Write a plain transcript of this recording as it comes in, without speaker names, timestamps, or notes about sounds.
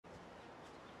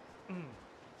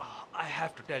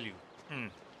have to tell you.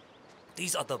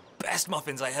 These are the best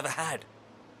muffins I ever had.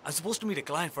 I'm supposed to meet a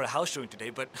client for a house showing today,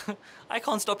 but I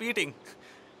can't stop eating.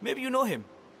 Maybe you know him.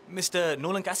 Mr.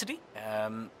 Nolan Cassidy?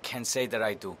 Can't say that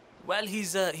I do. Well,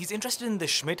 he's interested in the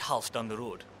Schmidt house down the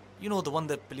road. You know, the one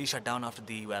that police shut down after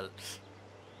the, well,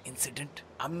 incident?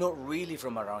 I'm not really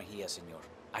from around here, senor.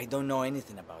 I don't know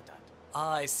anything about that.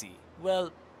 I see.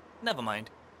 Well, never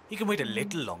mind. He can wait a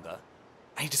little longer.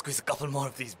 I need to squeeze a couple more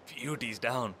of these beauties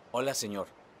down. Hola, senor.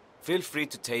 Feel free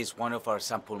to taste one of our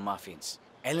sample muffins.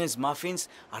 Helen's muffins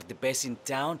are the best in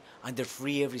town, and they're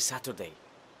free every Saturday.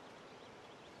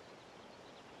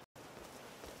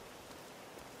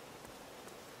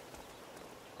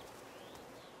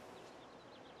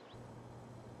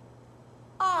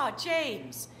 Ah,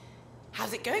 James.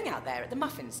 How's it going out there at the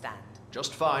muffin stand?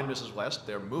 Just fine, Mrs. West.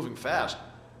 They're moving fast.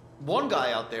 One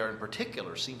guy out there in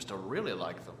particular seems to really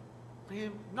like them.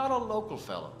 Not a local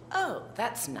fellow. Oh,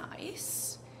 that's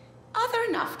nice. Are there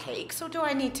enough cakes, or do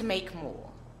I need to make more?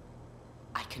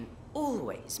 I can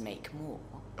always make more.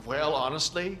 Well,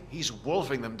 honestly, he's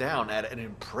wolfing them down at an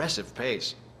impressive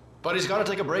pace. But he's got to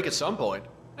take a break at some point.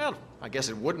 Well, I guess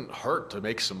it wouldn't hurt to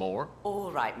make some more.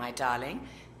 All right, my darling.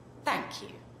 Thank you.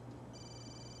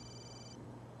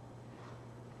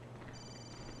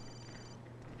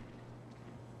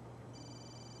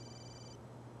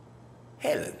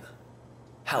 Helen,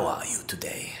 how are you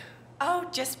today? Oh,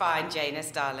 just fine, Janus,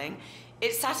 darling.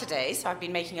 It's Saturday, so I've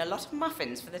been making a lot of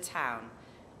muffins for the town.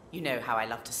 You know how I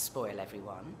love to spoil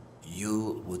everyone.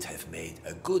 You would have made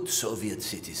a good Soviet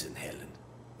citizen, Helen.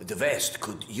 The West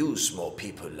could use more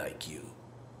people like you.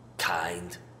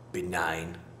 Kind,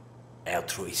 benign,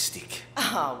 altruistic.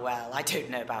 Ah, well, I don't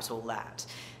know about all that.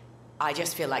 I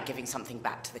just feel like giving something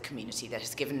back to the community that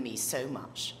has given me so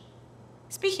much.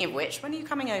 Speaking of which, when are you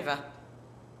coming over?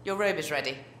 Your robe is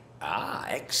ready. Ah,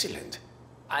 excellent.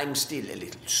 I'm still a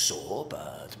little sore,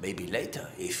 but maybe later,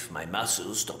 if my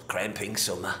muscles stop cramping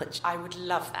so much. I would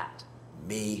love that.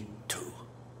 Me too.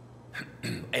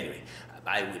 Anyway,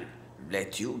 I will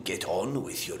let you get on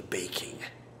with your baking.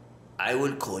 I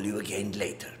will call you again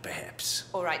later, perhaps.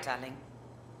 All right, darling.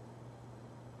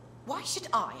 Why should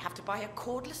I have to buy a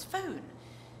cordless phone?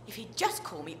 If he'd just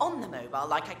call me on the mobile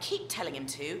like I keep telling him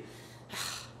to.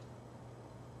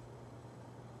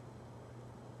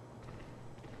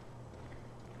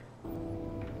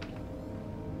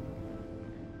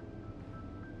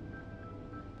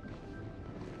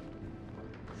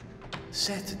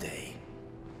 Saturday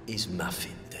is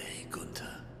Muffin Day,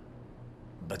 Gunther.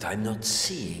 But I'm not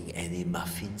seeing any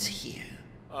muffins here.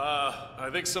 I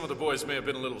think some of the boys may have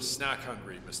been a little snack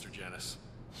hungry, Mr. Janus.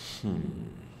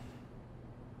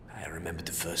 I remember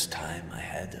the first time I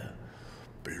had a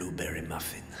blueberry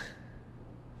muffin.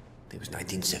 It was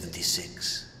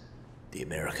 1976. The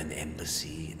American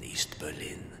Embassy in East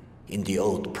Berlin, in the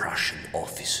old Prussian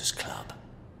Officers Club.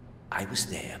 I was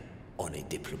there on a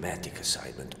diplomatic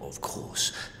assignment, of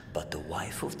course, but the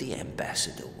wife of the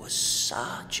ambassador was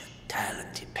such a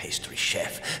talented pastry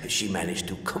chef. She managed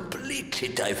to completely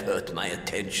divert my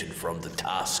attention from the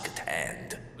task at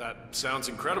hand. That sounds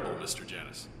incredible, Mr.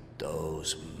 Janus.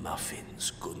 Those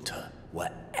muffins, Gunther, were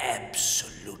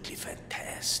absolutely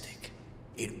fantastic.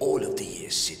 In all of the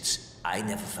years since, I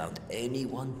never found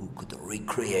anyone who could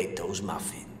recreate those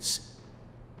muffins.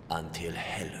 Until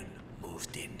Helen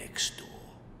moved in next door.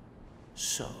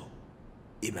 So,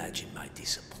 imagine my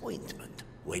disappointment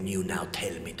when you now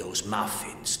tell me those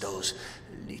muffins, those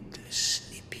little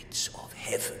snippets of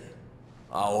heaven,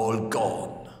 are all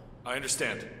gone. I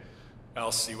understand.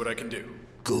 I'll see what I can do.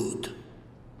 Good.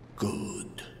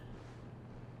 Good.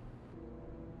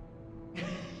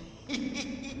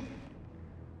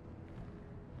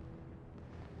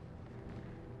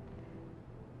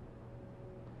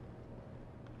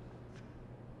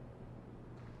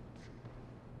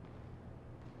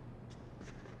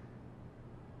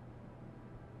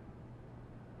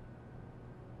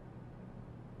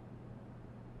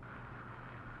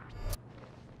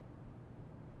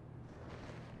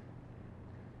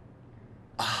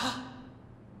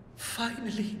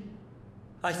 Finally.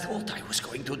 I thought I was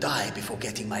going to die before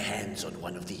getting my hands on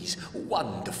one of these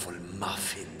wonderful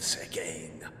muffins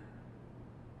again.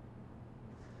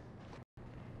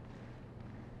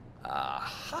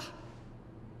 Aha!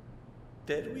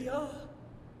 There we are.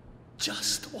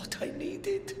 Just what I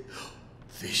needed.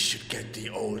 This should get the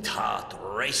old heart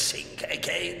racing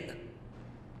again.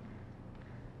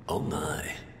 Oh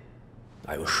my.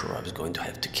 I was sure I was going to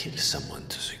have to kill someone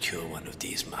to secure one of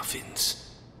these muffins.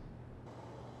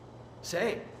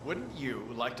 Say, wouldn't you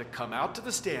like to come out to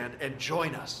the stand and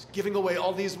join us, giving away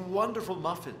all these wonderful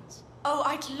muffins? Oh,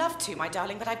 I'd love to, my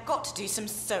darling, but I've got to do some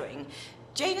sewing.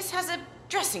 Janus has a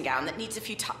dressing gown that needs a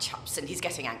few touch-ups, and he's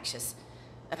getting anxious.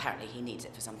 Apparently he needs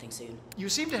it for something soon. You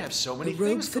seem to have so many The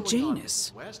robe things for going on,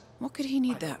 Janus. Mrs. West. What could he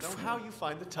need I that don't know for? how you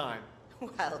find the time.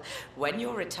 Well, when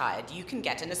you're retired, you can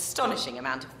get an astonishing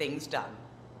amount of things done.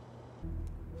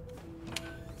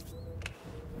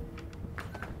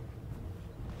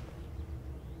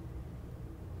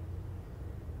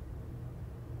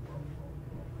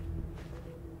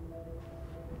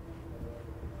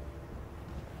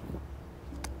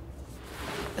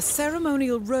 A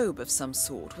ceremonial robe of some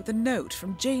sort with a note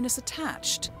from Janus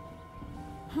attached.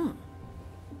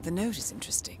 The note is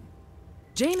interesting.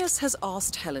 Janus has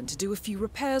asked Helen to do a few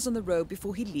repairs on the robe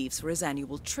before he leaves for his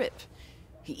annual trip.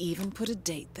 He even put a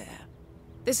date there.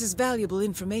 This is valuable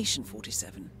information,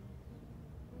 47.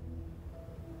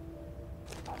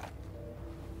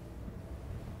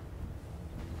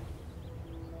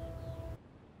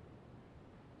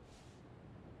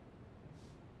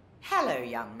 Hello,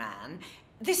 young man.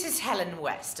 This is Helen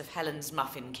West of Helen's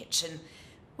Muffin Kitchen.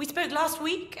 We spoke last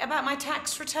week about my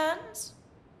tax returns?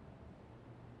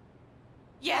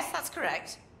 Yes, that's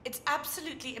correct. It's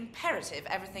absolutely imperative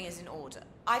everything is in order.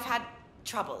 I've had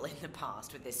trouble in the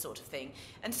past with this sort of thing,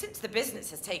 and since the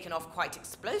business has taken off quite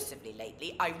explosively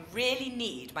lately, I really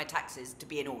need my taxes to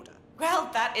be in order. Well,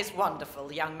 that is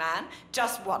wonderful, young man.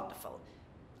 Just wonderful.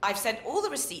 I've sent all the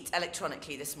receipts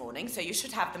electronically this morning, so you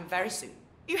should have them very soon.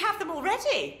 You have them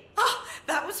already? Ah,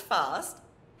 that was fast.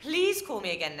 Please call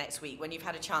me again next week when you've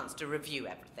had a chance to review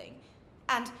everything.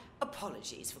 And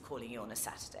apologies for calling you on a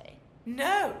Saturday.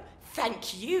 No,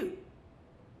 thank you.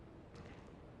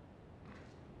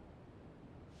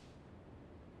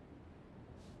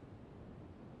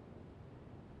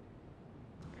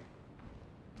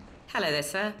 Hello there,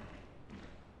 sir.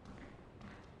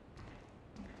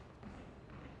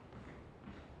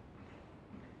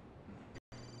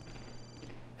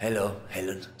 Hello,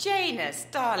 Helen. Janus,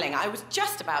 darling, I was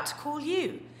just about to call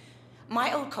you.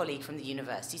 My old colleague from the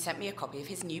university sent me a copy of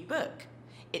his new book.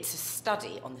 It's a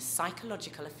study on the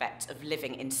psychological effects of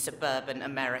living in suburban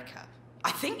America.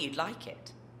 I think you'd like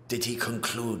it. Did he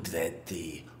conclude that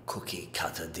the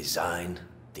cookie-cutter design,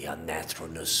 the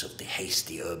unnaturalness of the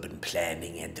hasty urban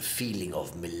planning, and the feeling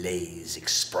of malaise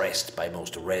expressed by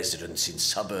most residents in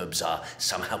suburbs are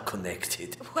somehow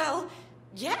connected? Well,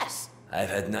 yes. I've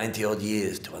had 90-odd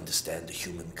years to understand the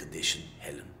human condition,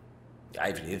 Helen.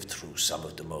 I've lived through some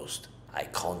of the most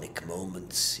iconic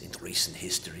moments in recent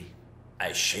history.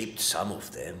 I shaped some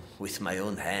of them with my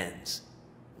own hands.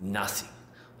 Nothing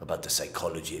about the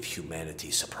psychology of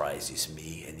humanity surprises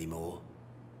me anymore.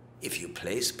 If you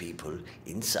place people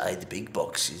inside big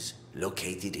boxes,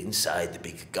 located inside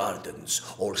big gardens,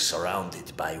 or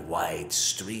surrounded by wide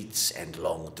streets and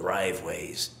long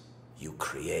driveways, you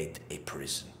create a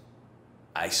prison.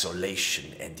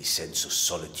 Isolation and the sense of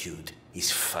solitude is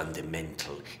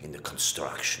fundamental in the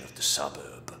construction of the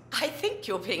suburb. I think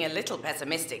you're being a little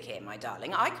pessimistic here, my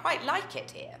darling. I quite like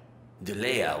it here. The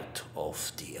layout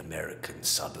of the American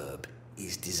suburb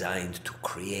is designed to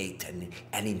create an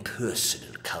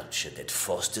impersonal culture that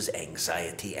fosters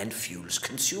anxiety and fuels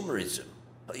consumerism.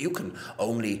 You can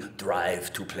only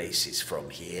drive to places from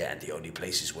here, and the only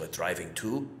places worth driving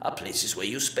to are places where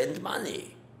you spend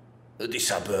money. The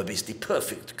suburb is the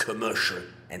perfect commercial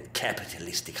and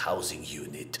capitalistic housing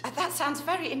unit. That sounds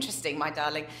very interesting, my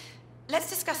darling. Let's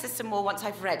discuss this some more once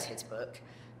I've read his book.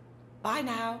 Bye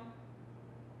now.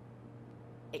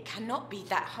 It cannot be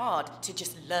that hard to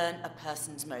just learn a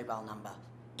person's mobile number,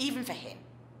 even for him.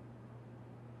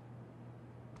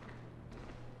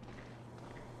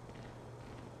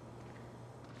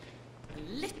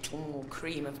 A little more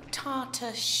cream of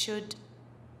tartar should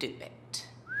do it.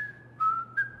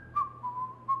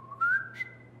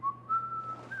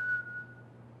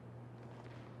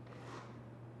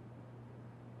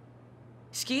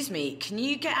 Excuse me, can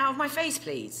you get out of my face,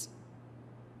 please?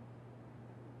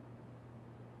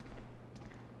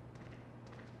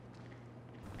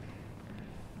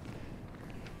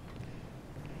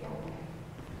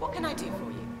 What can I do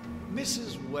for you?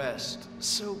 Mrs. West,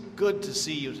 so good to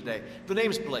see you today. The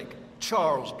name's Blake,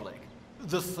 Charles Blake,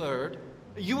 the third.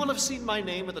 You will have seen my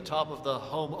name at the top of the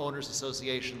Homeowners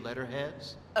Association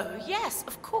letterheads. Oh, yes,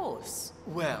 of course.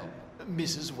 Well,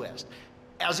 Mrs. West,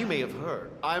 as you may have heard,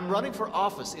 I'm running for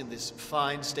office in this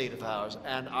fine state of ours,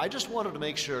 and I just wanted to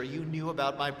make sure you knew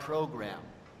about my program.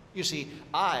 You see,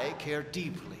 I care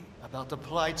deeply about the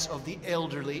plights of the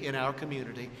elderly in our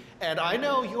community, and I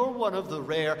know you're one of the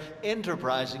rare,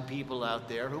 enterprising people out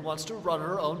there who wants to run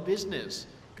her own business.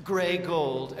 Gray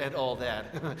gold and all that.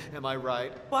 Am I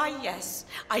right? Why, yes,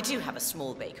 I do have a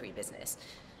small bakery business.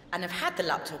 and have had the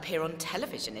luck to appear on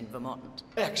television in Vermont.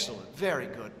 Excellent. Very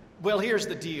good. Well, here's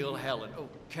the deal, Helen. Oh,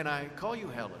 can I call you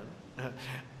Helen?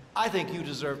 I think you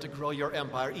deserve to grow your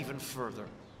empire even further.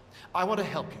 I want to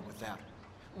help you with that.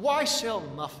 Why sell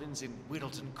muffins in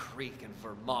Whittleton Creek in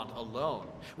Vermont alone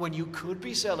when you could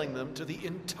be selling them to the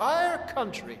entire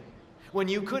country? When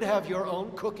you could have your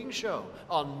own cooking show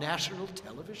on national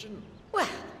television? Well,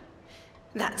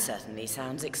 that certainly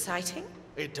sounds exciting.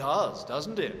 It does,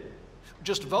 doesn't it?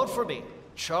 Just vote for me,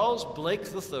 Charles Blake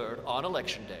III, on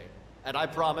Election Day, and I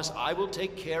promise I will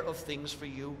take care of things for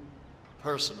you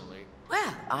personally.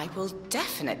 Well, I will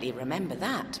definitely remember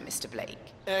that, Mr. Blake.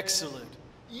 Excellent.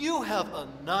 You have a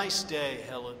nice day,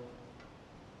 Helen.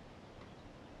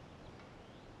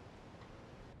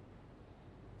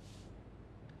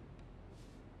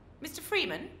 Mr.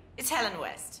 Freeman, it's Helen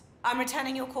West. I'm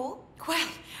returning your call. Well,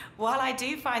 while I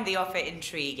do find the offer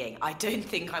intriguing, I don't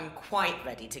think I'm quite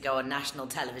ready to go on national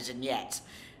television yet.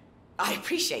 I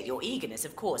appreciate your eagerness,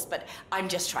 of course, but I'm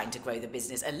just trying to grow the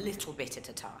business a little bit at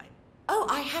a time. Oh,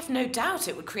 I have no doubt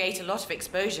it would create a lot of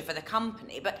exposure for the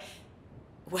company, but,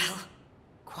 well,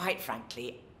 quite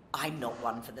frankly, I'm not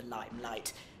one for the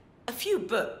limelight. A few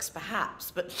books,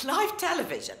 perhaps, but live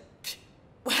television?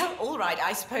 Well, all right,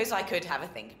 I suppose I could have a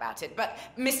think about it, but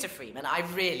Mr. Freeman, I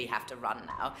really have to run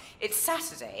now. It's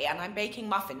Saturday, and I'm baking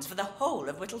muffins for the whole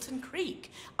of Whittleton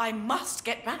Creek. I must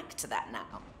get back to that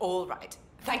now. All right.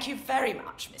 Thank you very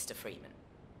much, Mr. Freeman.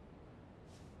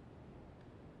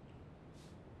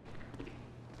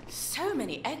 So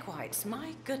many egg whites,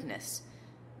 my goodness.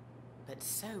 But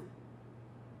so...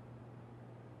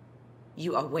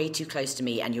 You are way too close to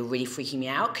me, and you're really freaking me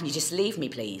out. Can you just leave me,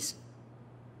 please?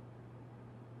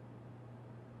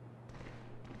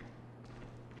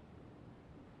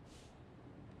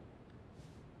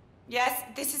 Yes,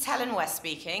 this is Helen West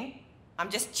speaking. I'm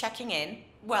just checking in.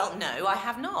 Well, no, I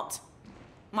have not.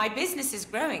 My business is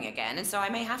growing again, and so I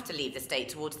may have to leave the state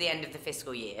towards the end of the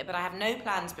fiscal year, but I have no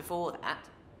plans before that.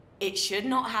 It should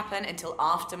not happen until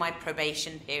after my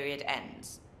probation period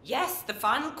ends. Yes, the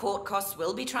final court costs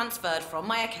will be transferred from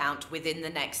my account within the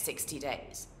next 60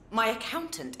 days. My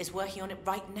accountant is working on it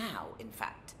right now, in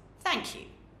fact. Thank you.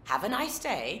 Have a nice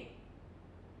day.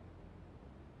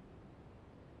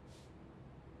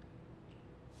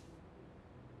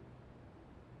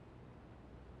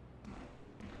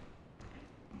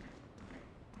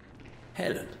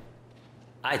 Helen,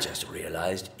 I just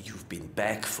realized you've been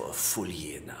back for a full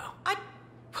year now.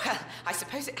 Well, I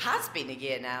suppose it has been a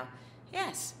year now.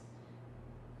 Yes.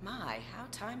 My, how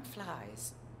time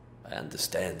flies. I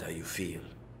understand how you feel.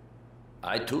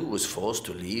 I too was forced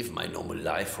to leave my normal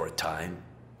life for a time.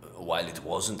 While it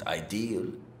wasn't ideal,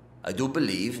 I do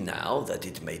believe now that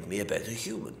it made me a better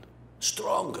human.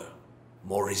 Stronger,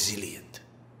 more resilient.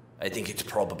 I think it's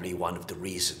probably one of the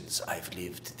reasons I've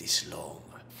lived this long.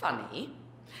 Funny.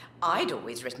 I'd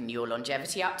always written your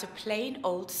longevity up to plain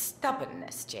old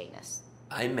stubbornness, Janus.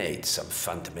 I made some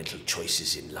fundamental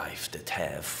choices in life that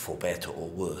have, for better or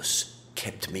worse,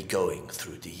 kept me going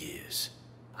through the years.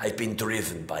 I've been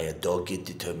driven by a dogged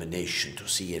determination to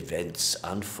see events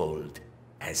unfold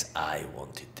as I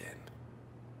wanted them.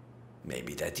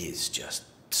 Maybe that is just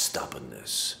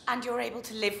stubbornness. And you're able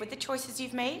to live with the choices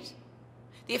you've made?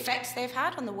 The effects they've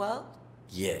had on the world?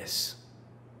 Yes.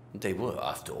 They were,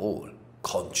 after all,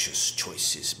 conscious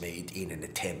choices made in an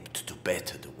attempt to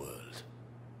better the world.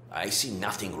 I see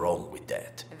nothing wrong with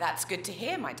that. That's good to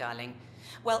hear, my darling.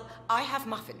 Well, I have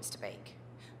muffins to bake.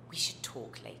 We should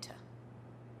talk later.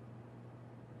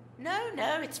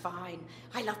 No, it's fine.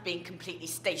 I love being completely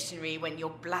stationary when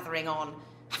you're blathering on.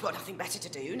 I've got nothing better to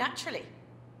do, naturally.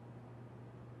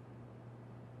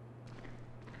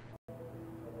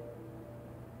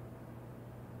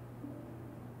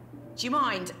 Do you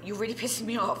mind? You're really pissing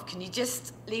me off. Can you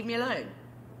just leave me alone?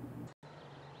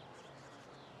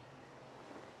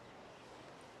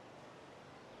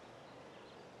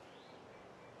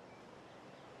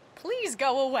 Please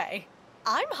go away.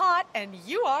 I'm hot and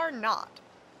you are not.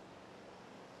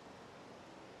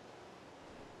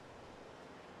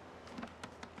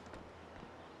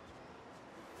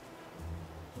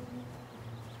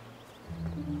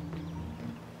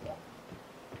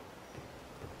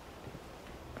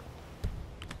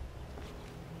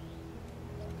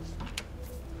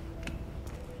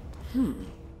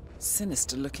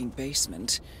 Sinister-looking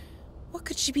basement. What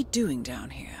could she be doing down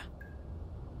here?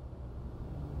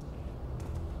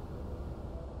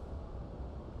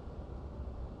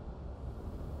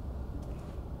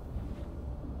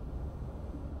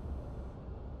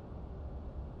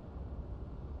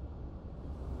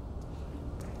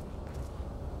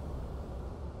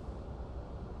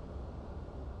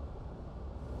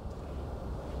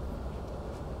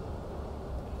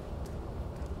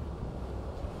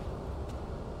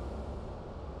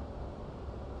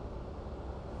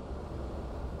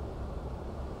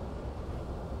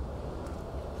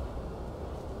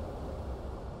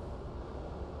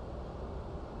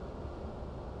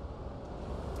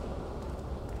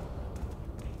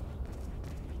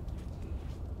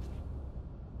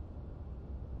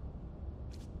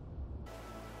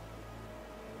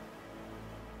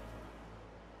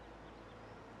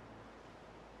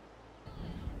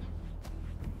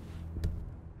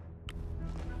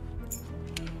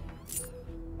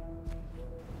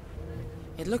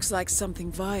 It looks like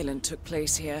something violent took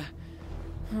place here.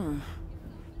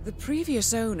 The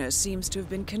previous owner seems to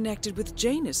have been connected with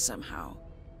Janus somehow.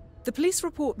 The police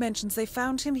report mentions they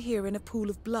found him here in a pool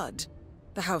of blood.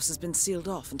 The house has been sealed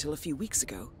off until a few weeks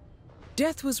ago.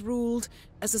 Death was ruled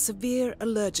as a severe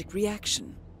allergic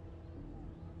reaction.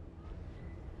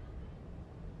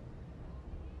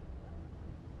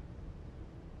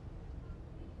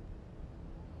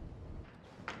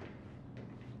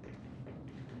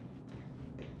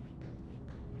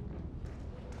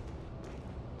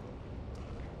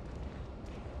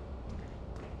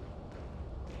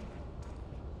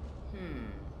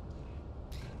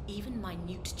 Even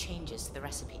minute changes to the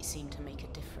recipe seem to make a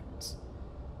difference.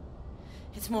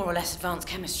 It's more or less advanced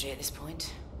chemistry at this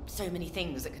point. So many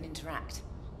things that can interact.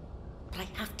 But I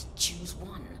have to choose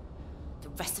one. The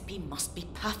recipe must be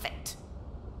perfect.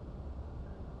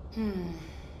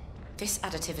 This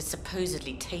additive is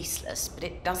supposedly tasteless, but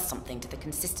it does something to the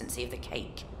consistency of the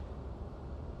cake.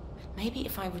 Maybe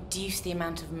if I reduce the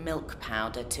amount of milk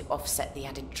powder to offset the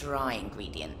added dry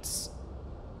ingredients.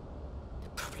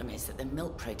 The problem is that the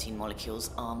milk protein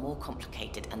molecules are more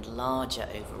complicated and larger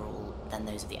overall than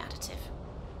those of the additive.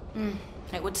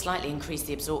 It would slightly increase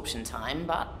the absorption time,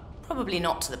 but probably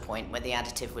not to the point where the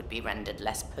additive would be rendered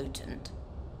less potent.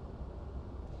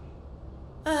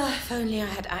 If only I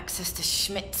had access to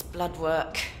Schmidt's blood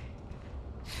work.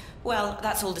 Well,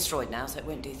 that's all destroyed now, so it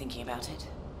won't do thinking about it.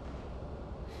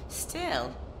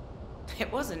 Still,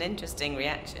 it was an interesting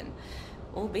reaction,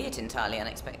 albeit entirely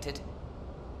unexpected.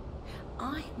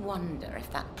 I wonder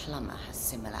if that plumber has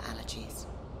similar allergies.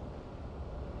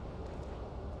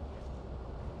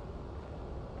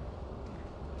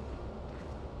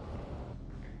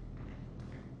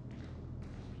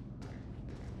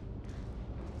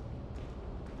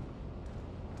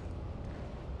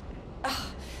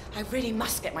 I really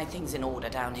must get my things in order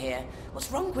down here.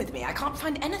 What's wrong with me? I can't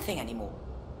find anything anymore.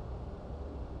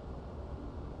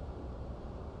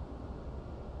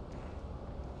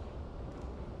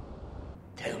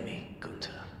 Tell me,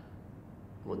 Gunther,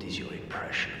 what is your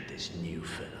impression of this new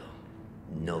fellow,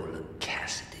 Nolan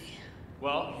Cassidy?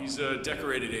 Well, he's a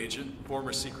decorated agent,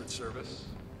 former Secret Service,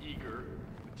 eager,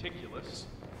 meticulous,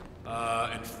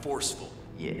 and forceful.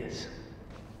 Yes,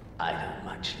 I don't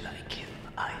much like him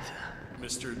either.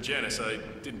 Mr. Janus, I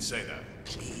didn't say that.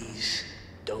 Please,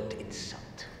 don't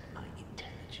insult my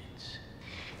intelligence.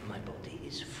 My body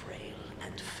is frail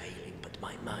and failing, but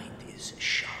my mind is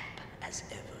sharp as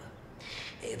ever.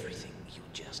 Everything you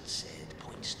just said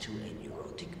points to a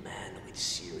neurotic man with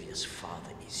serious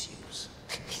father issues.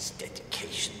 His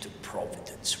dedication to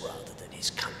Providence rather than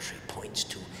his country points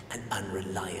to an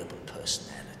unreliable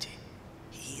personality.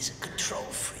 He is a control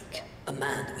freak, a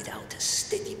man without a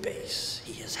steady base.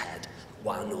 He has had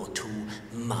one or two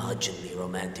marginally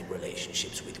romantic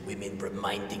relationships with women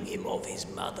reminding him of his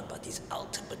mother, but is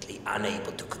ultimately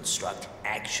unable to construct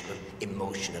actual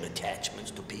emotional attachments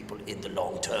to people in the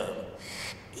long term.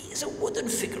 He is a wooden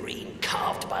figurine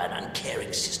carved by an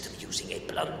uncaring system using a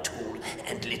blunt tool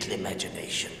and little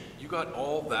imagination. You got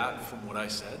all that from what I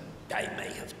said? I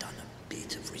may have done a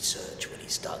bit of research when he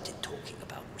started talking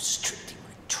about restricting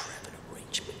my travel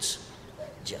arrangements,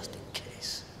 just in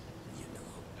case.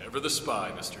 Ever the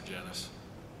spy, Mr. Janus.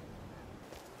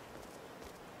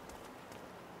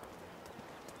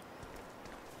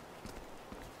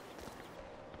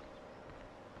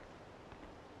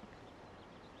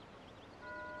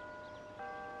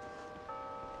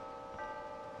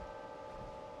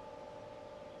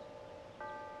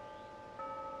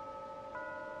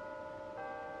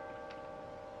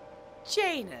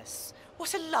 Janus,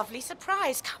 what a lovely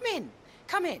surprise. Come in.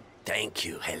 Come in. Thank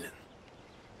you, Helen.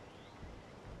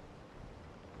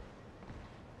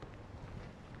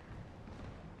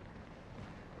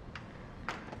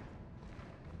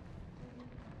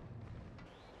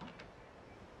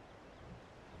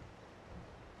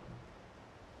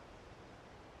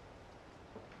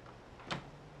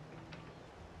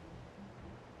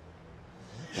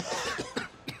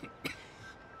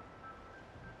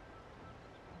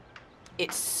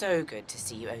 It's so good to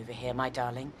see you over here, my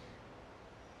darling.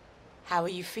 How are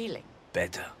you feeling?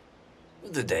 Better.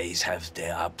 The days have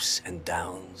their ups and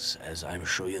downs, as I'm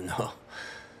sure you know.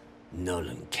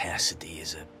 Nolan Cassidy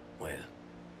is a, well,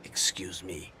 excuse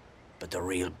me, but a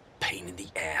real pain in the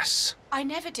ass. I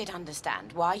never did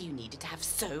understand why you needed to have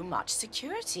so much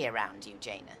security around you,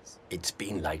 Janus. It's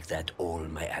been like that all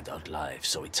my adult life,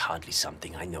 so it's hardly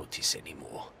something I notice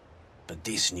anymore. But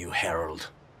this new Herald,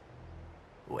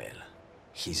 well,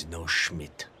 he's no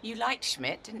Schmidt. You liked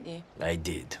Schmidt, didn't you? I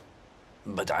did.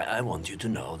 But I want you to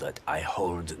know that I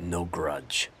hold no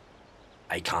grudge.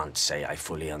 I can't say I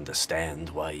fully understand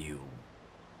why you...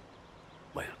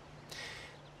 Well,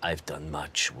 I've done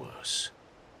much worse.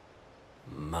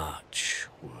 Much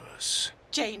worse.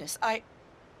 Janus,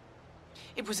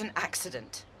 It was an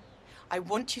accident. I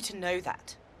want you to know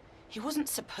that. He wasn't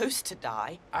supposed to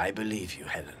die. I believe you,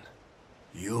 Helen.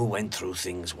 You went through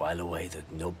things while away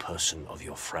that no person of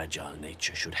your fragile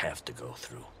nature should have to go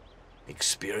through.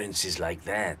 Experiences like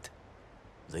that,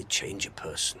 they change a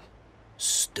person.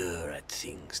 Stir at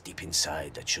things deep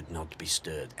inside that should not be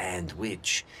stirred, and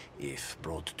which, if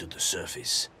brought to the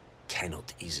surface,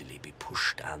 cannot easily be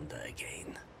pushed under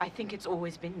again. I think it's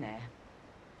always been there.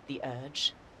 The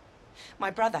urge.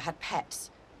 My brother had pets.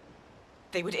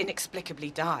 They would inexplicably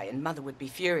die, and Mother would be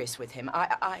furious with him.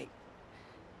 I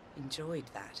enjoyed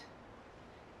that.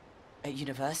 At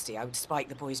university, I would spike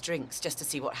the boys' drinks just to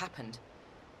see what happened.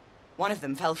 One of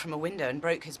them fell from a window and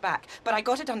broke his back, but I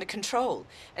got it under control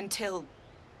until...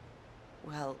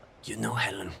 well... You know,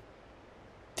 Helen,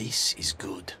 this is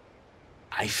good.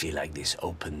 I feel like this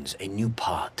opens a new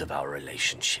part of our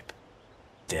relationship.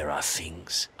 There are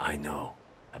things I know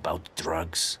about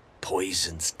drugs,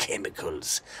 poisons,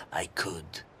 chemicals I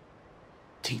could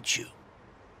teach you,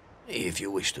 if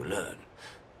you wish to learn.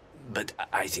 But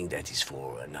I think that is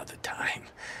for another time.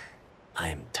 I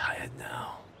am tired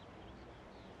now.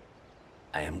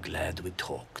 I am glad we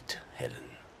talked,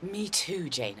 Helen. Me too,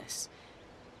 Janus.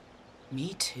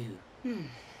 Me too.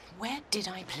 Where did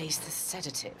I place the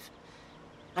sedative?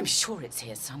 I'm sure it's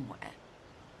here somewhere.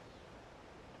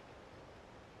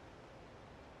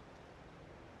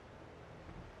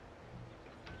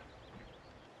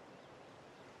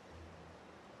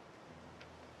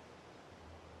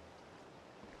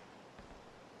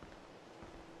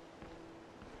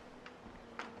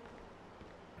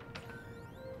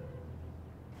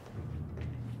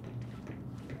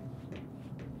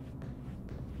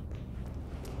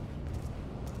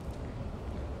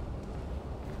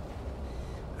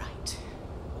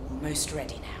 Almost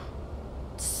ready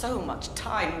now. So much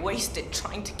time wasted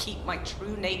trying to keep my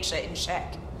true nature in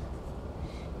check.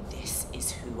 This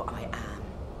is who I am.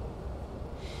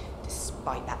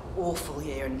 Despite that awful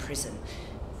year in prison,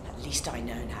 at least I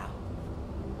know now.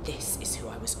 This is who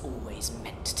I was always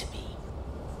meant to be.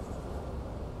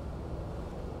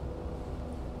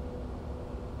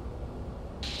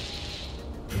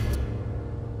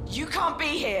 You can't be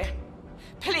here.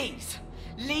 Please,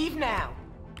 leave now.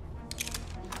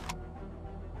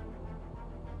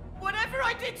 Whatever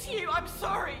I did to you, I'm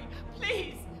sorry.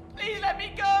 Please, please let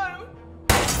me go.